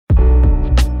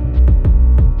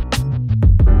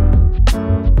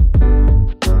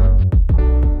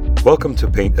Welcome to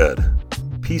Paint Ed.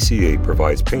 PCA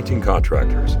provides painting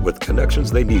contractors with connections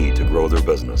they need to grow their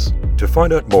business. To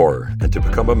find out more and to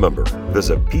become a member,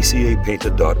 visit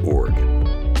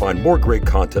pcapainted.org. Find more great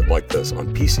content like this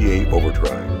on PCA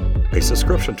Overdrive. A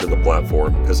subscription to the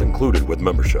platform is included with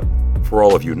membership. For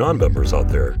all of you non-members out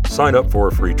there, sign up for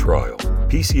a free trial.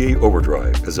 PCA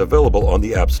Overdrive is available on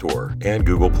the App Store and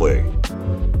Google Play.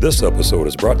 This episode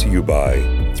is brought to you by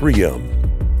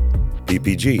 3M,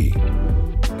 PPG,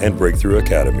 and Breakthrough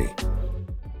Academy.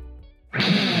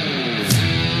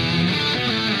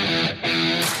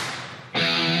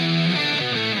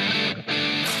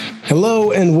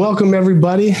 Hello and welcome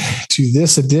everybody to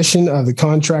this edition of the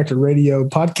Contractor Radio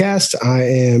podcast. I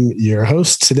am your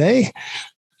host today,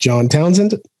 John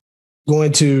Townsend.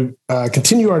 Going to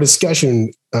continue our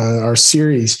discussion, our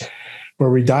series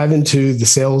where we dive into the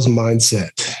sales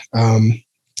mindset.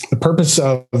 The purpose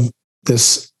of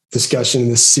this discussion,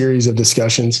 this series of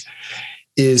discussions,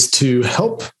 is to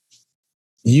help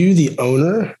you, the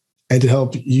owner, and to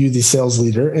help you, the sales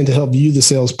leader, and to help you, the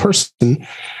salesperson,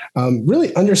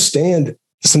 really understand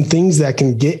some things that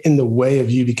can get in the way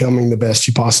of you becoming the best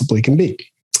you possibly can be.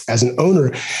 As an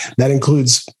owner, that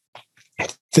includes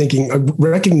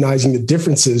recognizing the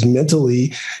differences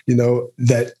mentally,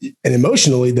 that and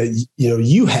emotionally that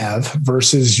you have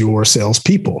versus your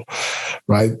salespeople,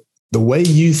 right? The way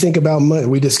you think about money,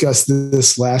 we discussed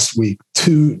this last week.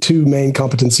 Two main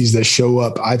competencies that show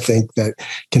up, I think, that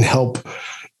can help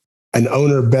an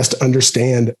owner best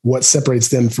understand what separates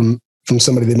them from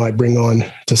somebody they might bring on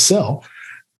to sell.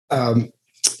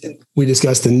 We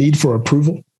discussed the need for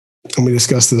approval, and we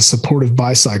discussed the supportive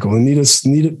buy cycle. And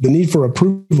the need for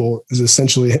approval is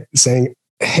essentially saying,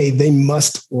 hey, they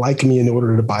must like me in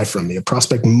order to buy from me. A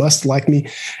prospect must like me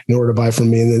in order to buy from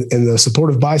me. And the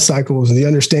supportive buy cycle is the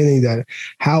understanding that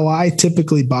how I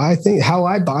typically buy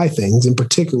things in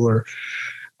particular,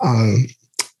 and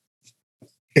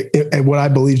what I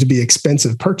believe to be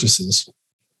expensive purchases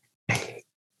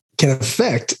can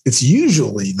affect, it's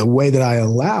usually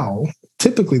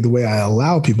typically the way I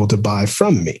allow people to buy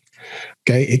from me.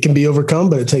 Okay. It can be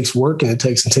overcome, but it takes work and it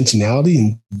takes intentionality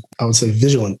and I would say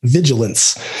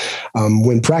vigilance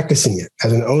when practicing it.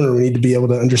 As an owner, we need to be able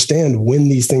to understand when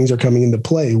these things are coming into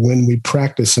play, when we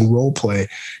practice and role play,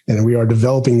 and we are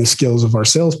developing the skills of our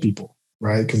salespeople,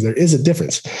 right? Because there is a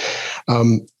difference.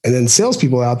 And then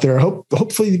salespeople out there,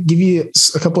 hopefully give you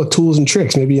a couple of tools and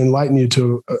tricks, maybe enlighten you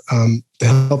to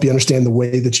help you understand the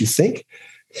way that you think,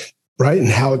 right? And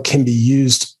how it can be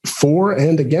used for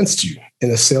and against you in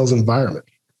a sales environment.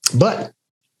 But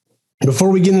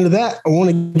before we get into that, I want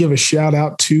to give a shout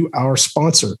out to our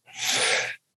sponsor,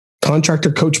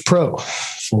 Contractor Coach Pro,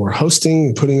 for hosting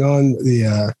and putting on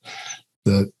the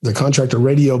Contractor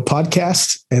Radio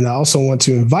podcast. And I also want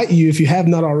to invite you, if you have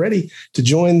not already, to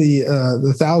join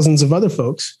the thousands of other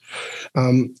folks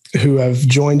who have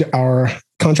joined our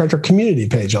Contractor community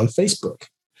page on Facebook.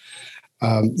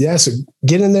 So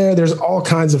get in there. There's all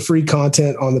kinds of free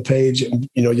content on the page.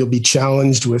 You'll be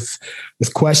challenged with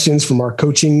questions from our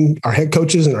head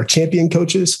coaches and our champion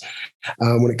coaches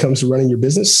when it comes to running your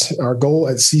business. Our goal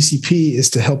at CCP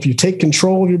is to help you take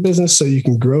control of your business so you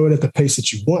can grow it at the pace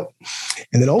that you want,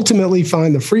 and then ultimately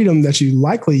find the freedom that you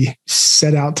likely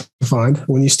set out to find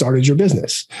when you started your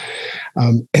business.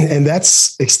 And that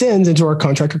extends into our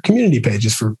Contractor community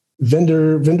pages for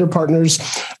vendor partners,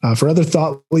 for other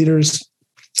thought leaders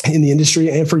in the industry,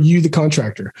 and for you, the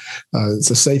contractor.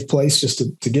 It's a safe place just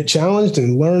to get challenged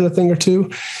and learn a thing or two.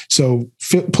 So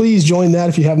please join that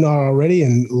if you have not already,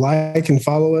 and like and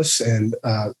follow us and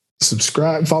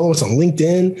subscribe, follow us on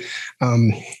LinkedIn.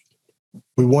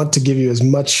 We want to give you as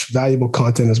much valuable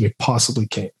content as we possibly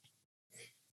can.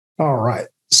 All right.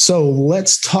 So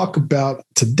let's talk about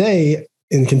today,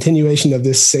 in continuation of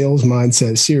this sales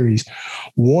mindset series,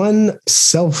 one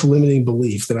self-limiting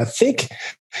belief that I think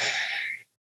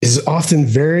is often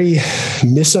very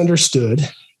misunderstood.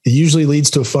 It usually leads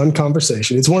to a fun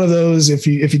conversation. It's one of those, if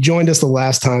you joined us the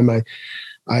last time,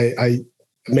 I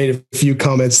made a few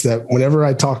comments that whenever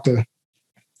I talk to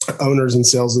owners and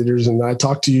sales leaders, and I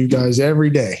talk to you guys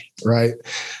every day, right?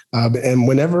 And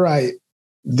whenever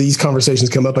these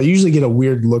conversations come up, I usually get a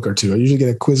weird look or two. I usually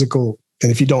get a quizzical,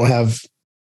 and if you don't have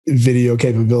video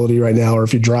capability right now, or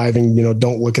if you're driving,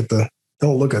 don't look at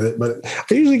it. But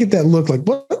I usually get that look like,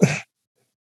 what?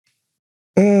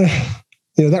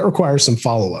 That requires some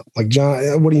follow-up. Like,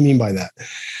 John, what do you mean by that?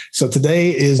 So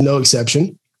today is no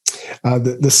exception.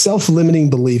 The self-limiting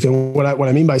belief, and what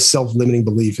I mean by self-limiting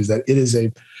belief is that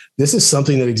this is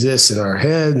something that exists in our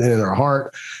head and in our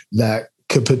heart that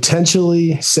could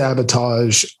potentially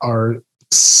sabotage our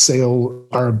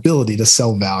ability to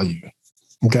sell value.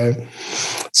 Okay.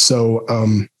 So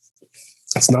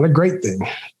it's not a great thing,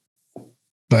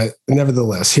 but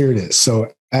nevertheless, here it is.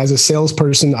 So as a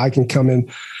salesperson, I can come in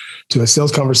to a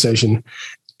sales conversation,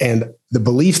 and the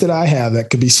belief that I have that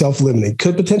could be self-limiting,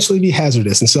 could potentially be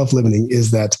hazardous and self-limiting,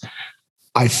 is that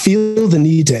I feel the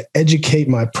need to educate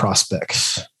my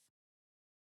prospects.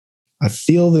 I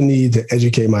feel the need to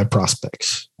educate my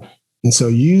prospects. And so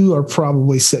you are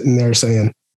probably sitting there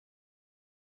saying,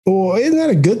 well, isn't that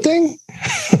a good thing?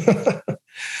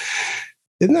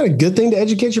 Isn't that a good thing to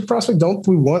educate your prospect? Don't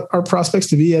we want our prospects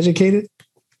to be educated?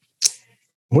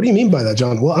 What do you mean by that,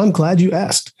 John? Well, I'm glad you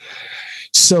asked.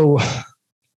 So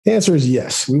the answer is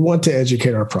yes, we want to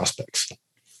educate our prospects.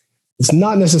 It's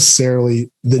not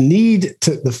necessarily the need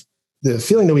to, the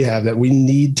feeling that we have that we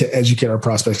need to educate our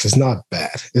prospects is not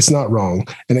bad. It's not wrong.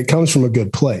 And it comes from a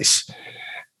good place.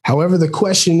 However, the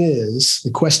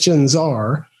questions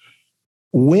are,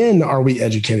 when are we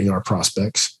educating our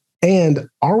prospects? And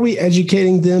are we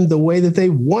educating them the way that they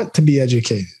want to be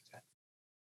educated?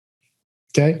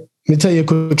 Okay. Let me tell you a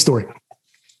quick story.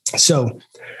 So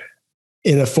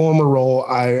in a former role,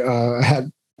 I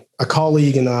had a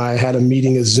colleague and I had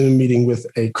a Zoom meeting with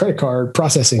a credit card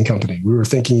processing company. We were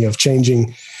thinking of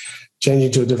changing to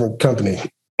a different company.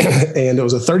 And it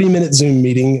was a 30-minute Zoom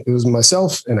meeting. It was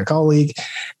myself and a colleague,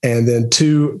 and then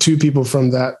two people from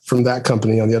that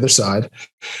company on the other side,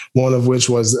 one of which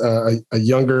was a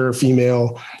younger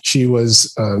female. She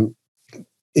was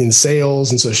in sales.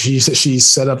 And so she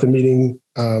set up the meeting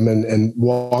and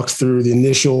walked through the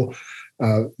initial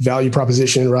value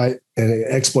proposition, right? And an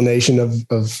explanation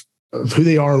of who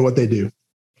they are and what they do.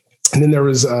 And then there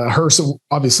was her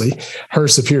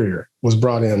superior was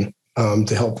brought in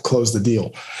to help close the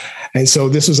deal. And so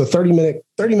this was a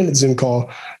 30-minute Zoom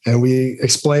call, and we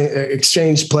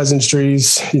exchanged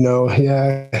pleasantries,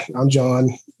 yeah, I'm John,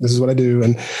 this is what I do.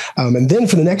 And then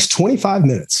for the next 25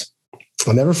 minutes,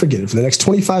 I'll never forget it. For the next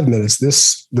 25 minutes,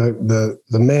 the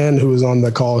man who was on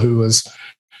the call, who was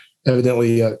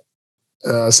evidently a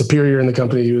superior in the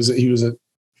company, he was an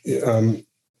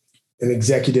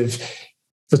executive.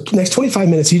 For the next 25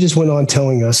 minutes, he just went on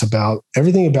telling us about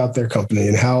everything about their company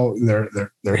and how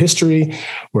their history,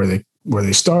 where they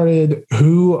started,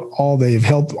 who all they've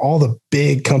helped, all the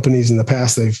big companies in the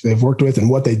past they've worked with, and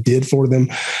what they did for them.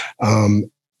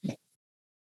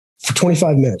 For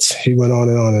 25 minutes, he went on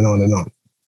and on and on and on.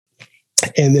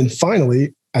 And then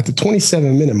finally, at the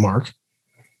 27-minute mark,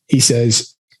 he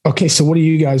says, "Okay, so what do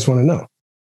you guys want to know?"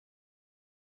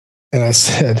 And I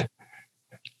said,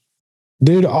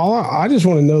 "Dude, I just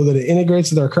want to know that it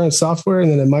integrates with our current software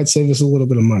and that it might save us a little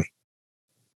bit of money."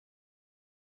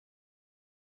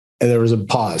 And there was a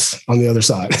pause on the other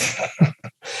side.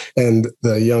 And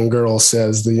the young girl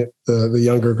says, the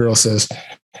younger girl says,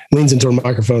 leans into her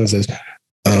microphone and says,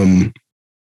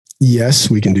 "Yes,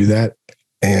 we can do that.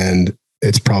 And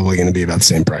it's probably going to be about the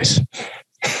same price."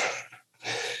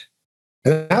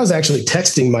 And I was actually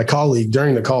texting my colleague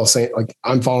during the call saying, like,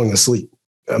 I'm falling asleep.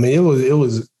 I mean, it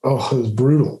was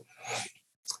brutal.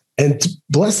 And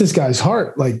bless this guy's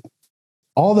heart, like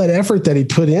all that effort that he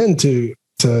put into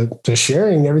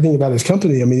sharing everything about his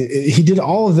company. I mean, he did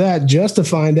all of that just to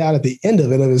find out at the end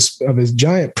of it, of his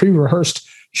giant pre-rehearsed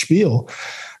spiel,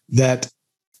 that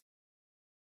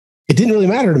it didn't really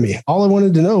matter to me. All I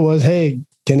wanted to know was, hey,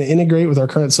 can it integrate with our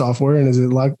current software? And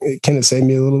can it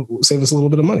save us a little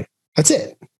bit of money? That's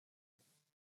it.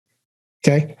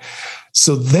 Okay.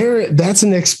 So that's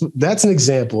an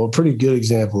example, a pretty good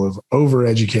example of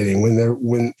overeducating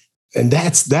and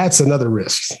that's another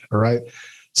risk. All right.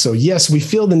 So yes, we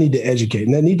feel the need to educate,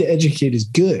 and that need to educate is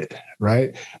good,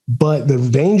 right? But the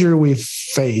danger we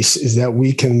face is that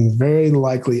we can very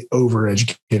likely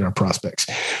overeducate our prospects.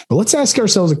 But let's ask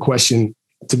ourselves a question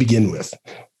to begin with.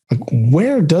 Like,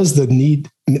 where does the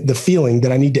feeling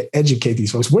that I need to educate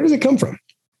these folks, where does it come from?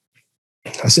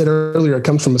 I said earlier, it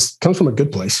comes from a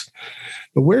good place,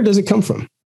 but where does it come from?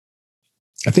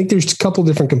 I think there's a couple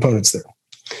different components there.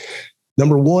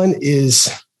 Number one is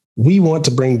we want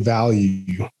to bring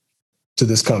value to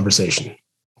this conversation.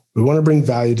 We want to bring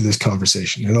value to this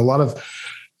conversation. And a lot of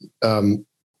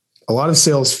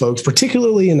sales folks,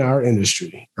 particularly in our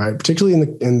industry, right? Particularly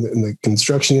in the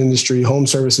construction industry, home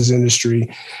services industry,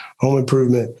 home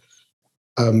improvement,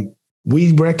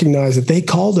 we recognize that they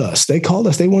called us. They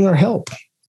want our help.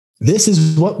 This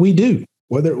is what we do,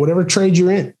 whatever trade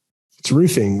you're in. If it's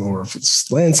roofing or if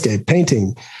it's landscape,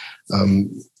 painting,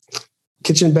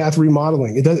 kitchen, bath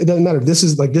remodeling. It doesn't matter. This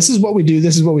is what we do.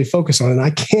 This is what we focus on. And I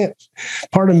can't,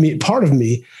 part of me,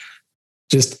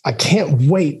 I can't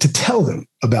wait to tell them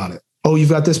about it. Oh, you've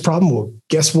got this problem? Well,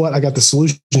 guess what? I got the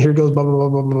solution. Here goes, blah, blah,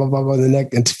 blah, blah, blah, blah, blah.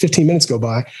 And 15 minutes go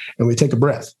by and we take a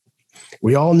breath.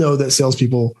 We all know that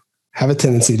salespeople have a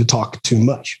tendency to talk too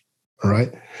much. All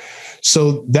right.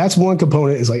 So that's one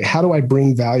component, is like, how do I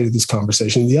bring value to this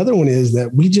conversation? The other one is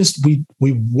that we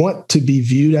want to be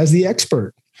viewed as the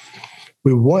expert.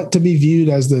 We want to be viewed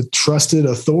as the trusted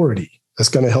authority that's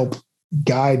going to help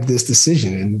guide this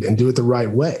decision and do it the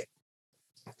right way.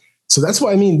 So that's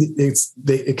what I mean.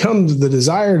 It comes, the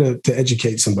desire to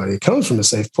educate somebody. It comes from a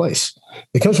safe place.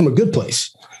 It comes from a good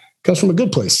place. It comes from a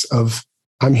good place of,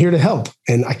 I'm here to help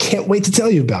and I can't wait to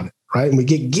tell you about it. Right. And we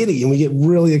get giddy and we get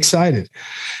really excited.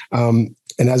 And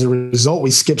as a result,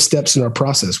 we skip steps in our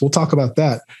process. We'll talk about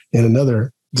that in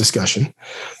another discussion.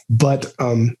 But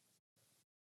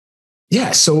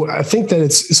yeah, so I think that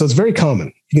it's very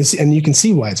common. You can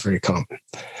see why it's very common.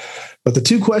 But the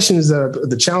two questions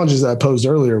the challenges that I posed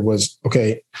earlier was,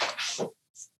 okay, it's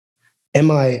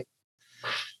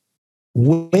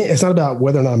not about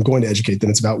whether or not I'm going to educate them.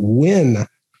 It's about when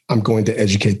I'm going to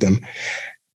educate them.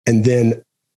 And then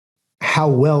how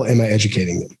well am I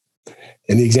educating them?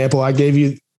 In the example I gave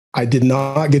you, I did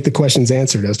not get the questions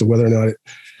answered as to whether or not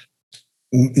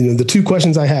the two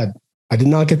questions I had, I did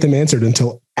not get them answered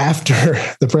until after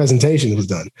the presentation was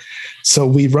done. So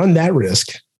we run that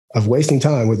risk of wasting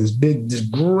time with this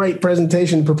great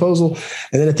presentation proposal.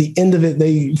 And then at the end of it,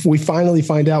 we finally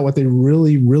find out what they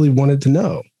really, really wanted to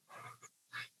know.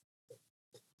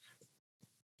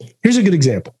 Here's a good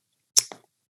example.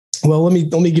 Well, let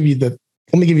me give you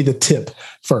the tip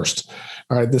first.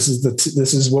 All right. This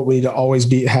is what we need to always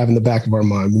have in the back of our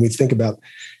mind when we think about,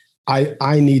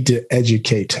 I need to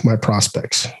educate my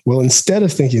prospects. Well, instead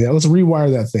of thinking that, let's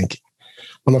rewire that thinking.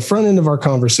 On the front end of our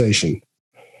conversation,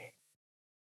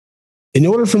 in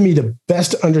order for me to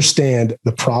best understand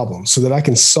the problem so that I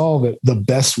can solve it the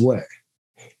best way,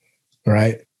 all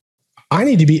right, I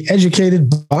need to be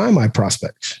educated by my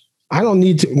prospects. I don't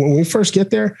need to, when we first get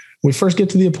there, we first get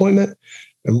to the appointment,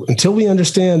 until we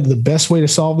understand the best way to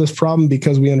solve this problem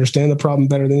because we understand the problem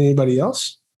better than anybody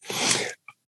else,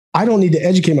 I don't need to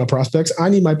educate my prospects. I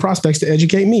need my prospects to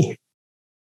educate me.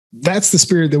 That's the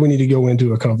spirit that we need to go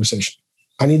into a conversation.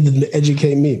 I need them to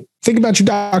educate me. Think about your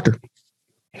doctor.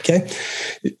 Okay.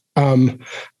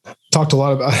 Talked a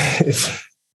lot about, if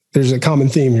there's a common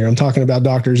theme here, I'm talking about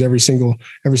doctors every single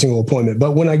appointment,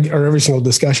 or every single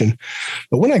discussion.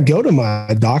 But when I go to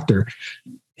my doctor,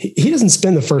 he doesn't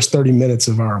spend the first 30 minutes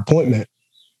of our appointment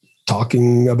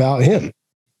talking about him,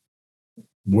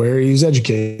 where he's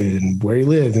educated and where he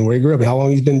lived and where he grew up and how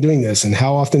long he's been doing this and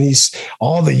how often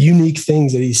all the unique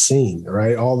things that he's seen,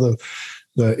 right? All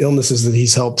the illnesses that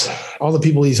he's helped, all the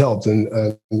people he's helped, and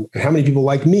how many people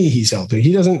like me he's helped.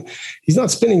 He's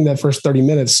not spending that first 30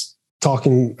 minutes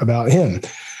talking about him.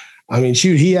 I mean,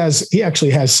 shoot, he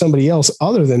actually has somebody else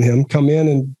other than him come in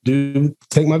and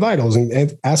take my vitals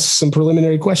and ask some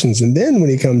preliminary questions. And then when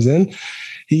he comes in,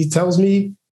 he asks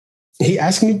me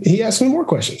more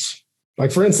questions.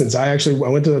 Like, for instance, I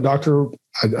went to the doctor.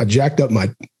 I jacked up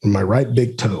my right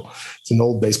big toe. It's an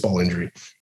old baseball injury.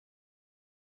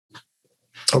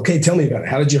 Okay, tell me about it.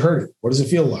 How did you hurt it? What does it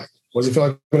feel like? What does it feel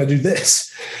like when I do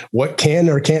this? What can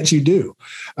or can't you do?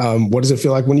 What does it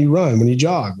feel like when you run, when you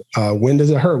jog? When does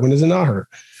it hurt? When does it not hurt?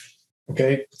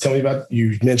 Okay, tell me about,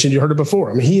 you mentioned you heard it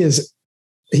before. I mean, he's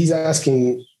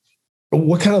asking,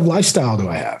 what kind of lifestyle do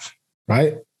I have?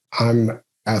 Right? I'm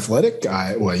athletic.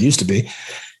 I used to be.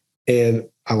 And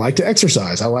I like to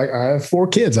exercise. I have 4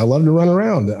 kids. I love to run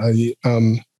around.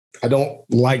 I don't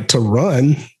like to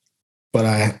run, but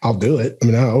I'll do it. I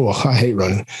mean, I hate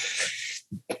running.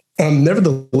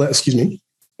 Nevertheless, excuse me.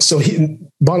 So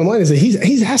bottom line is that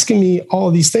he's asking me all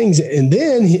of these things. And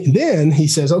then he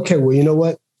says, okay, well, you know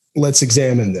what? Let's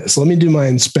examine this. Let me do my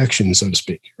inspection, so to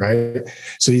speak. Right.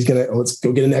 So let's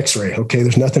go get an x-ray. Okay.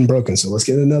 There's nothing broken. So let's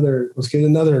get another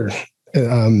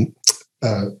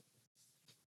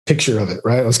picture of it.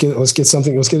 Right. Let's get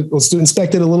something. Let's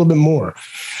inspect it a little bit more.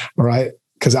 All right.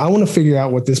 Because I want to figure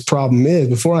out what this problem is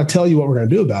before I tell you what we're going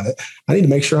to do about it. I need to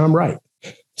make sure I'm right.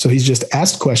 So he's just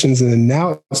asked questions, and then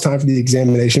now it's time for the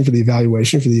examination, for the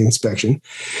evaluation, for the inspection.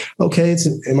 Okay, it's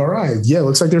an MRI. Yeah, it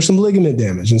looks like there's some ligament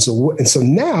damage. And so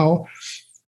now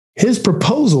his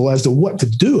proposal as to what to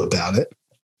do about it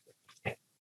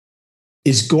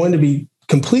is going to be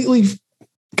completely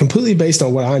based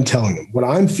on what I'm telling him, what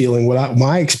I'm feeling,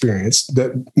 my experience,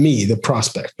 the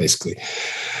prospect, basically.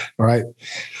 All right.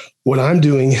 What I'm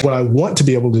doing, what I want to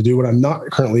be able to do, what I'm not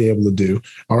currently able to do.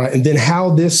 All right. And then how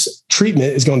this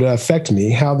treatment is going to affect me,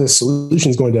 how this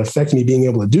solution is going to affect me being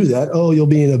able to do that. Oh, you'll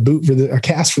be in a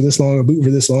cast for this long, a boot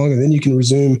for this long, and then you can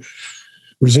resume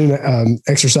resume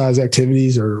exercise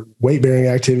activities or weight bearing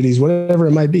activities, whatever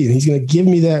it might be. And he's going to give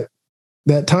me that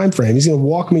time frame. He's going to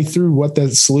walk me through what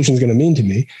that solution is going to mean to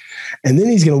me. And then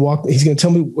he's going to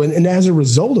tell me, and as a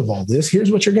result of all this,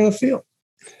 here's what you're going to feel.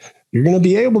 You're going to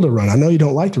be able to run. I know you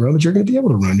don't like to run, but you're going to be able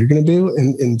to run. You're going to be able,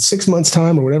 in 6 months'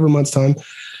 time or whatever month's time,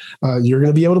 you're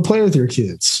going to be able to play with your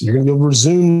kids. You're going to be able to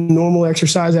resume normal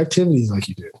exercise activities like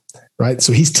you do, right?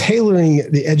 So he's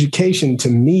tailoring the education to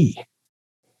me,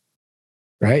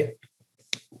 right?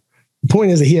 The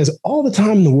point is that he has all the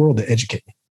time in the world to educate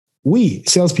me. We,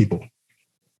 salespeople,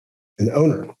 and the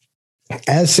owner,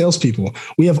 as salespeople,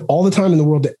 we have all the time in the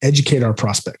world to educate our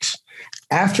prospects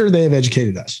after they have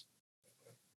educated us.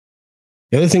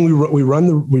 The other thing, we run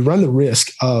the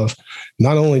risk of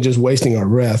not only just wasting our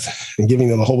breath and giving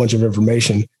them a whole bunch of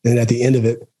information, and at the end of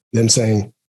it, them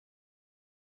saying,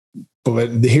 "But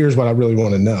here's what I really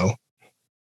want to know."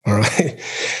 All right.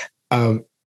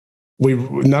 We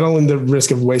not only the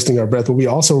risk of wasting our breath, but we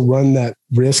also run that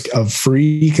risk of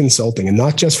free consulting, and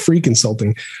not just free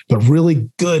consulting, but really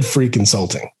good free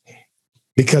consulting.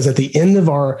 Because at the end of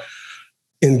our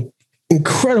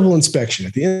incredible inspection,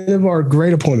 at the end of our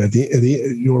great appointment,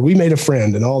 where we made a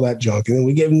friend and all that junk, and then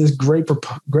we gave them this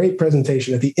great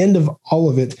presentation, at the end of all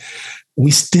of it,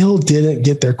 we still didn't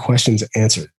get their questions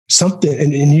answered. Something,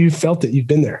 and you felt that you've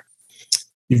been there.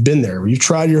 You've been there. You've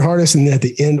tried your hardest, and at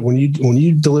the end, when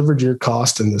you delivered your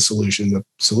cost and the solution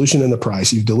and the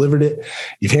price, you've delivered it,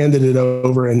 you've handed it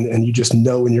over, and you just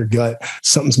know in your gut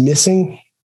something's missing.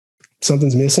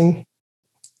 Something's missing.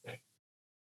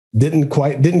 Didn't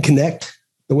connect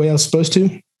the way I was supposed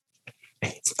to.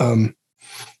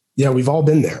 We've all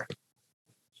been there.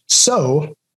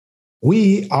 So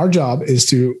our job is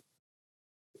to,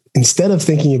 instead of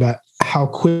thinking about how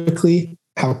quickly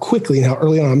and how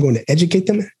early on I'm going to educate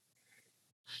them,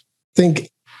 think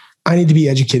I need to be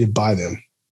educated by them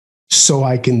so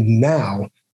I can now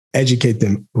educate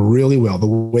them really well, the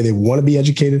way they want to be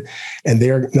educated. And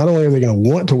they're not only are they going to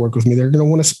want to work with me, they're going to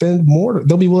want to spend more.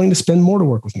 They'll be willing to spend more to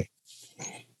work with me.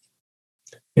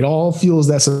 It all fuels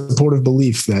that supportive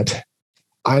belief that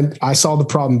I solve the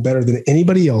problem better than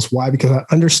anybody else. Why? Because I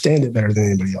understand it better than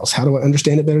anybody else. How do I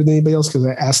understand it better than anybody else? Because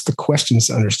I ask the questions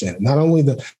to understand it. Not only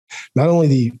the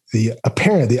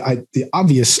apparent, the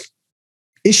obvious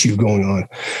issue going on,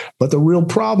 but the real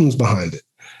problems behind it.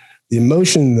 The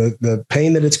emotion, the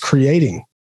pain that it's creating,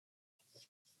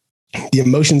 the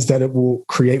emotions that it will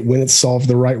create when it's solved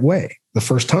the right way the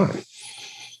first time.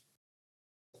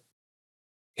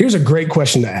 Here's a great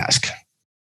question to ask.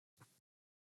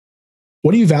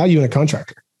 What do you value in a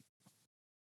contractor?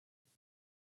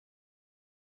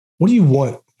 What do you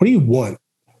want? What do you want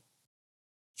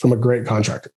from a great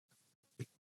contractor?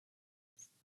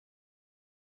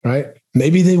 Right?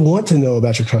 Maybe they want to know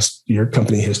about your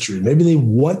company history. Maybe they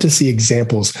want to see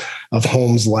examples of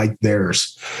homes like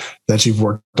theirs that you've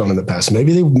worked on in the past.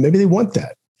 Maybe they want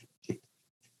that.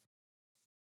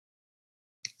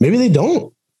 Maybe they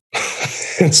don't.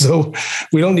 And so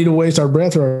we don't need to waste our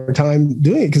breath or our time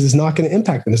doing it because it's not going to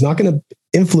impact them. It's not going to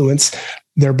influence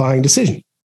their buying decision.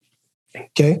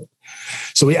 Okay.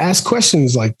 So we ask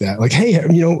questions like that. Like, hey,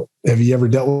 have you ever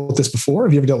dealt with this before?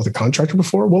 Have you ever dealt with a contractor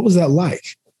before? What was that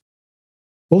like?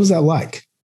 What was that like?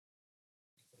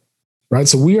 Right.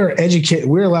 So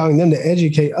we're allowing them to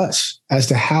educate us as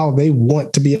to how they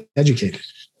want to be educated.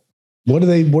 What do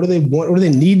they want? What do they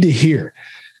need to hear?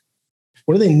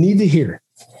 What do they need to hear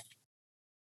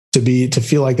to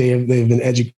feel like they've been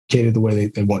educated the way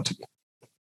they want to be?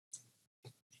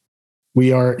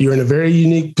 You're in a very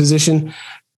unique position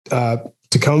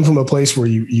to come from a place where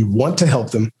you want to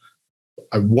help them.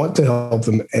 I want to help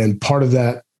them. And part of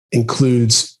that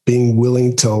includes being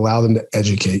willing to allow them to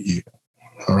educate you.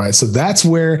 All right. So that's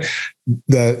where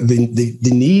the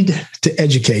need to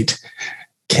educate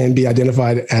can be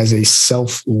identified as a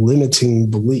self-limiting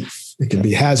belief. It can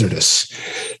be hazardous.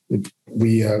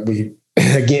 We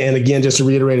again, just to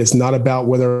reiterate, it's not about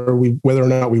whether or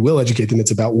not we will educate them.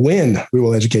 It's about when we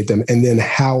will educate them, and then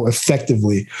how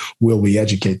effectively will we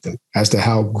educate them as to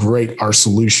how great our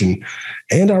solution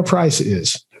and our price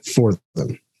is for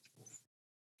them.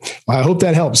 Well, I hope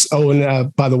that helps. Oh,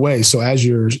 and by the way, so as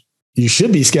you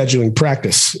should be scheduling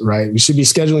practice, right? You should be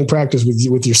scheduling practice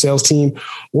with your sales team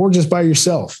or just by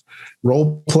yourself.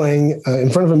 Role playing in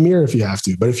front of a mirror if you have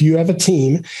to. But if you have a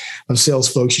team of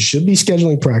sales folks, you should be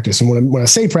scheduling practice. And when I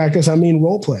say practice, I mean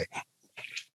role play,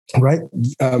 right?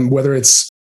 Whether it's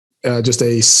just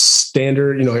a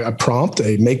standard, a prompt,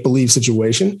 a make-believe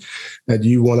situation that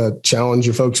you want to challenge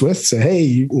your folks with. Say,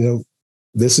 hey,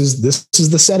 this is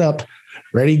the setup.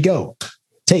 Ready, go.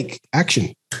 Take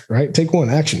action, right? Take one,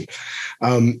 action.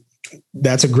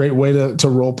 that's a great way to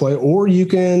role play. Or you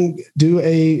can do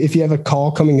if you have a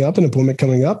call coming up, an appointment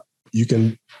coming up, you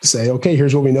can say, okay,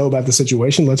 here's what we know about the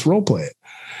situation. Let's role play it.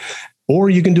 Or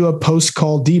you can do a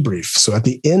post-call debrief. So at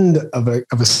the end of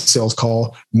a sales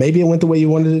call, maybe it went the way you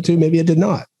wanted it to, maybe it did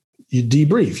not. You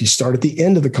debrief. You start at the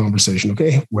end of the conversation.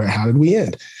 Okay, how did we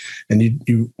end? And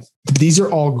these are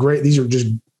all great. These are just,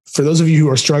 for those of you who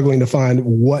are struggling to find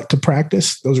what to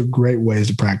practice, those are great ways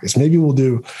to practice. Maybe we'll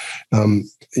do,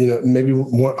 maybe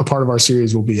a part of our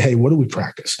series will be, hey, what do we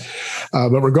practice?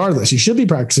 But regardless, you should be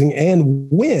practicing.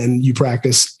 And when you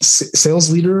practice,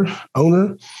 sales leader,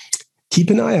 owner, keep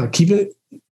an eye out.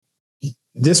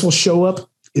 This will show up.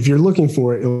 If you're looking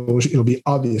for it, it'll be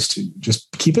obvious to you.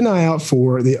 Just keep an eye out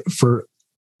for a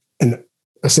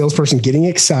salesperson getting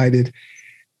excited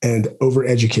and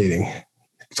over-educating,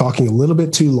 talking a little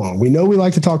bit too long. We know we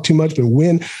like to talk too much, but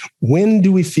when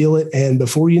do we feel it? And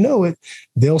before you know it,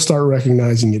 they'll start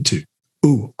recognizing it too.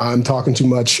 Ooh, I'm talking too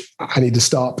much. I need to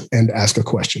stop and ask a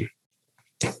question.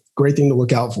 Great thing to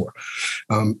look out for.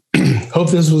 Hope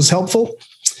this was helpful.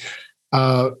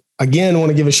 Again, I want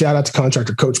to give a shout out to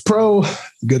Contractor Coach Pro,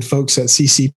 good folks at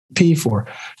CCP for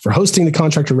hosting the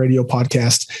Contractor Radio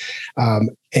podcast.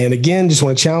 And again, just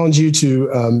want to challenge you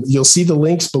to, you'll see the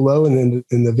links below in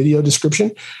the video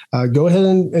description. Go ahead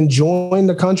and join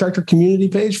the Contractor community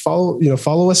page.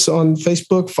 Follow us on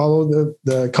Facebook, follow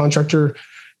the Contractor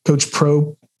Coach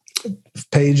Pro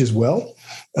page as well.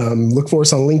 Look for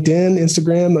us on LinkedIn,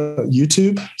 Instagram,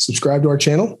 YouTube, subscribe to our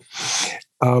channel,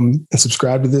 and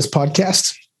subscribe to this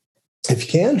podcast if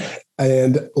you can.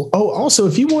 And also,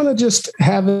 if you want to just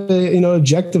have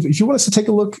objective, if you want us to take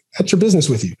a look at your business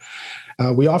with you,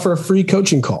 we offer a free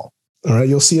coaching call. All right.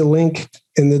 You'll see a link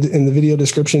in the video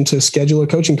description to schedule a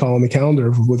coaching call on the calendar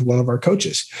with one of our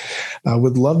coaches.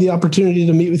 Would love the opportunity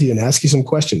to meet with you and ask you some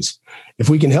questions. If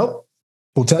we can help,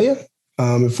 we'll tell you.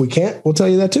 If we can't, we'll tell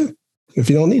you that too, if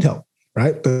you don't need help.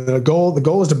 Right. But the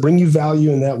goal is to bring you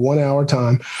value in that 1 hour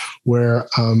time where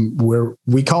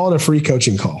we call it a free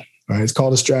coaching call. Right. It's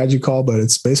called a strategy call, but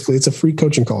it's a free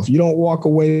coaching call. If you don't walk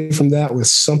away from that with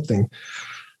something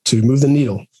to move the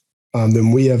needle,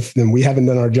 then we haven't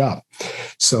done our job.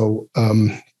 So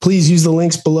please use the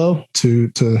links below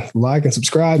to like and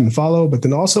subscribe and follow. But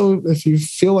then also, if you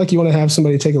feel like you want to have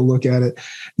somebody take a look at it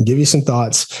and give you some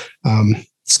thoughts,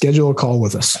 schedule a call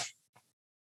with us.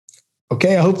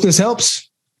 Okay, I hope this helps.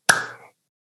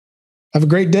 Have a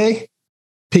great day.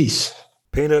 Peace.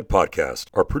 PaintEd podcasts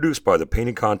are produced by the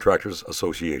Painting Contractors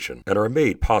Association and are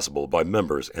made possible by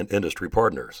members and industry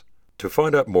partners. To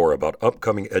find out more about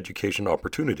upcoming education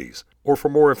opportunities or for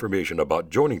more information about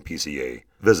joining PCA,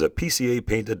 visit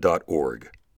pcapainted.org.